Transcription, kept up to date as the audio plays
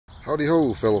Howdy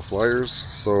ho, fellow flyers.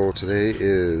 So today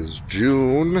is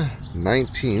June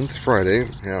 19th, Friday,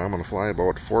 and I'm going to fly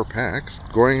about 4 packs.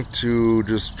 Going to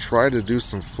just try to do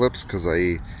some flips because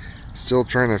I still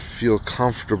trying to feel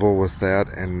comfortable with that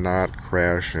and not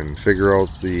crash and figure out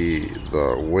the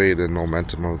weight and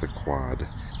momentum of the quad.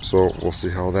 So we'll see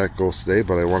how that goes today,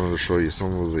 but I wanted to show you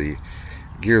some of the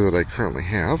gear that I currently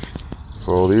have.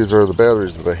 So these are the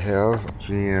batteries that I have.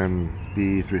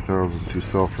 GNB 3000 to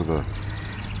cell for the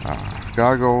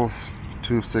goggles,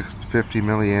 2650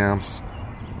 milliamps,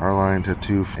 R-line to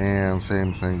 2, and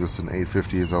same thing, just an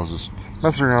 850s. I was just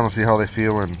messing around to see how they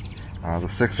feel, and the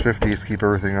 650s keep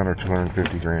everything under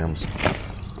 250 grams.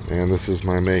 And this is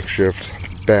my makeshift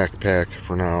backpack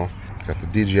for now. Got the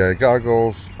DJI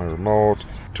goggles, my remote,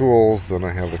 tools, then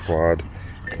I have the quad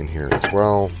in here as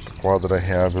well. The quad that I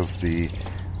have is the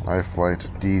iFlight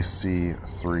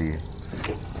DC3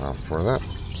 for that.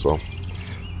 So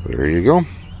there you go.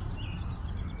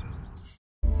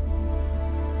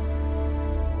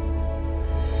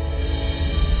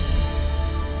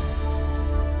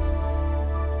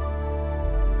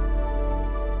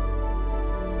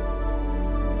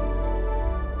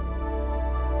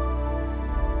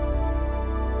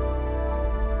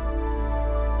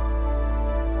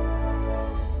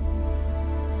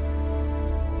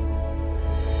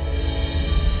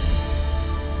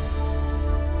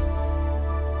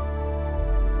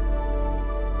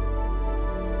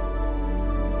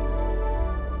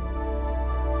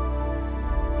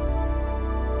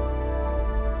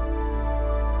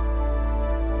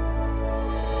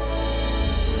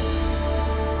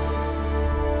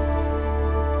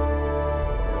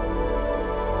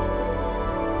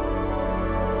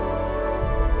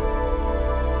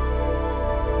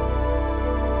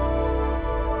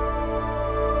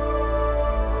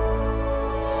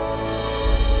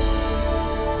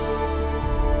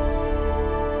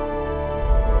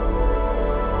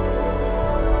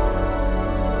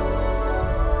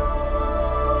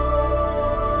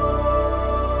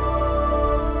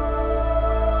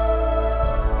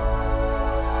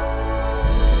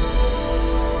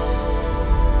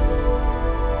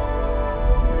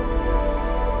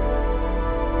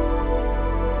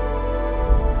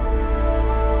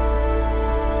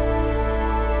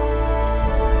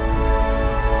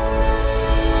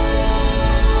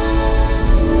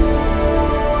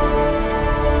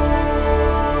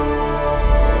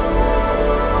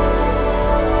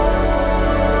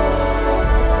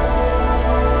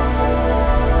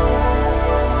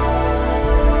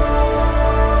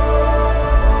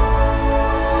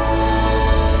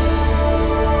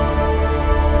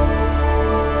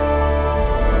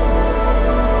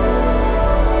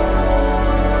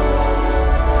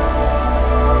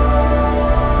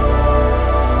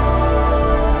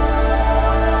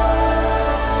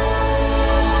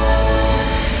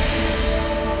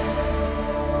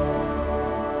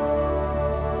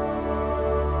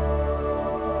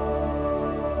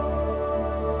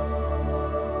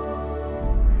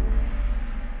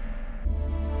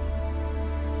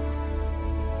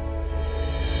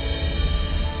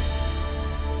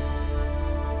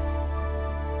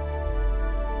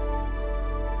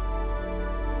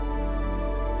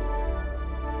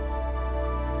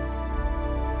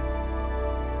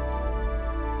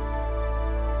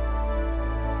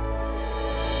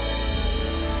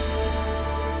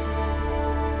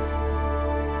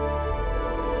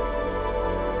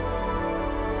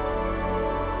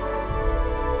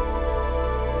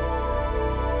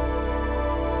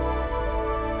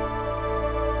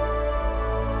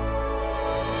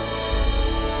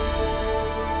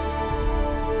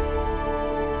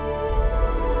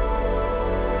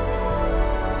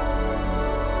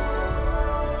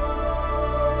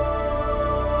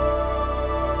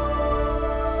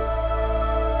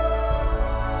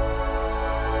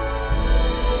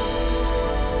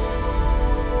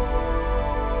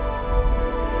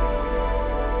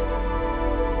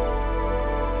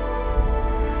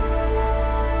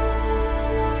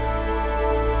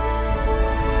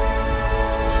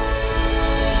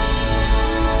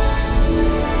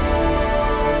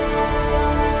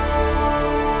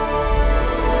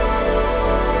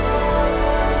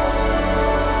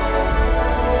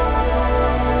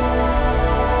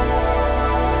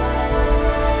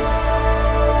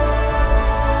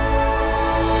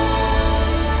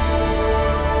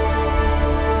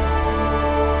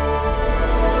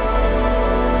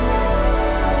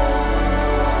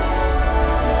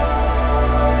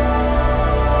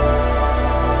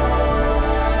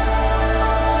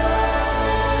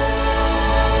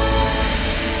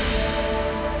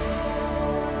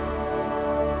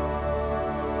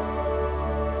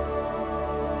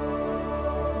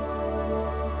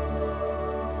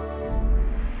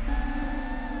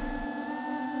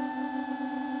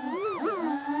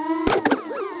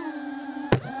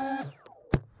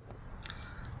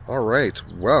 Alright,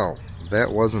 well,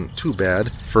 that wasn't too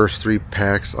bad. First 3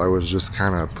 packs I was just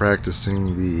kind of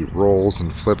practicing the rolls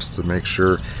and flips to make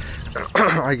sure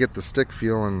I get the stick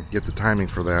feel and get the timing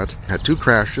for that. Had 2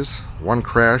 crashes. One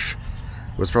crash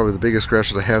was probably the biggest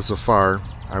crash that I had so far.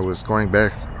 I was going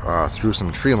back through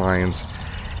some tree lines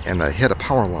and I hit a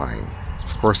power line.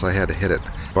 Of course I had to hit it,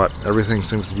 but everything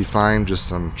seems to be fine, just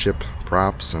some chip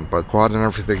props, but quad and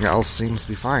everything else seems to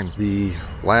be fine. The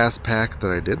last pack that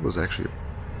I did was actually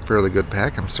a fairly good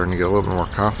pack. I'm starting to get a little bit more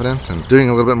confident and doing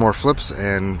a little bit more flips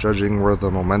and judging where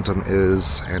the momentum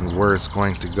is and where it's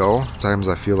going to go. Sometimes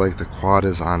I feel like the quad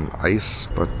is on ice,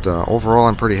 but overall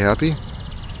I'm pretty happy.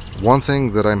 One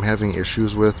thing that I'm having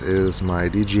issues with is my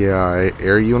DJI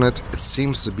Air unit. It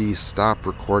seems to be stopped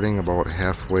recording about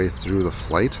halfway through the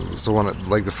flight. So when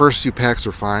like the first few packs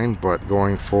are fine, but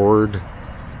going forward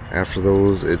after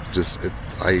those,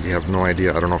 I have no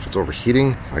idea. I don't know if it's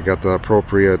overheating. I got the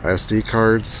appropriate SD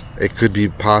cards. It could be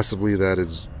possibly that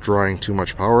it's drawing too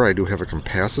much power. I do have a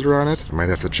capacitor on it. I might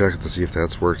have to check to see if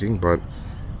that's working, but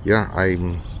yeah,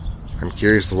 I'm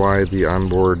curious why the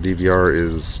onboard DVR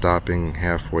is stopping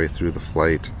halfway through the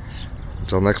flight.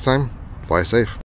 Until next time, fly safe.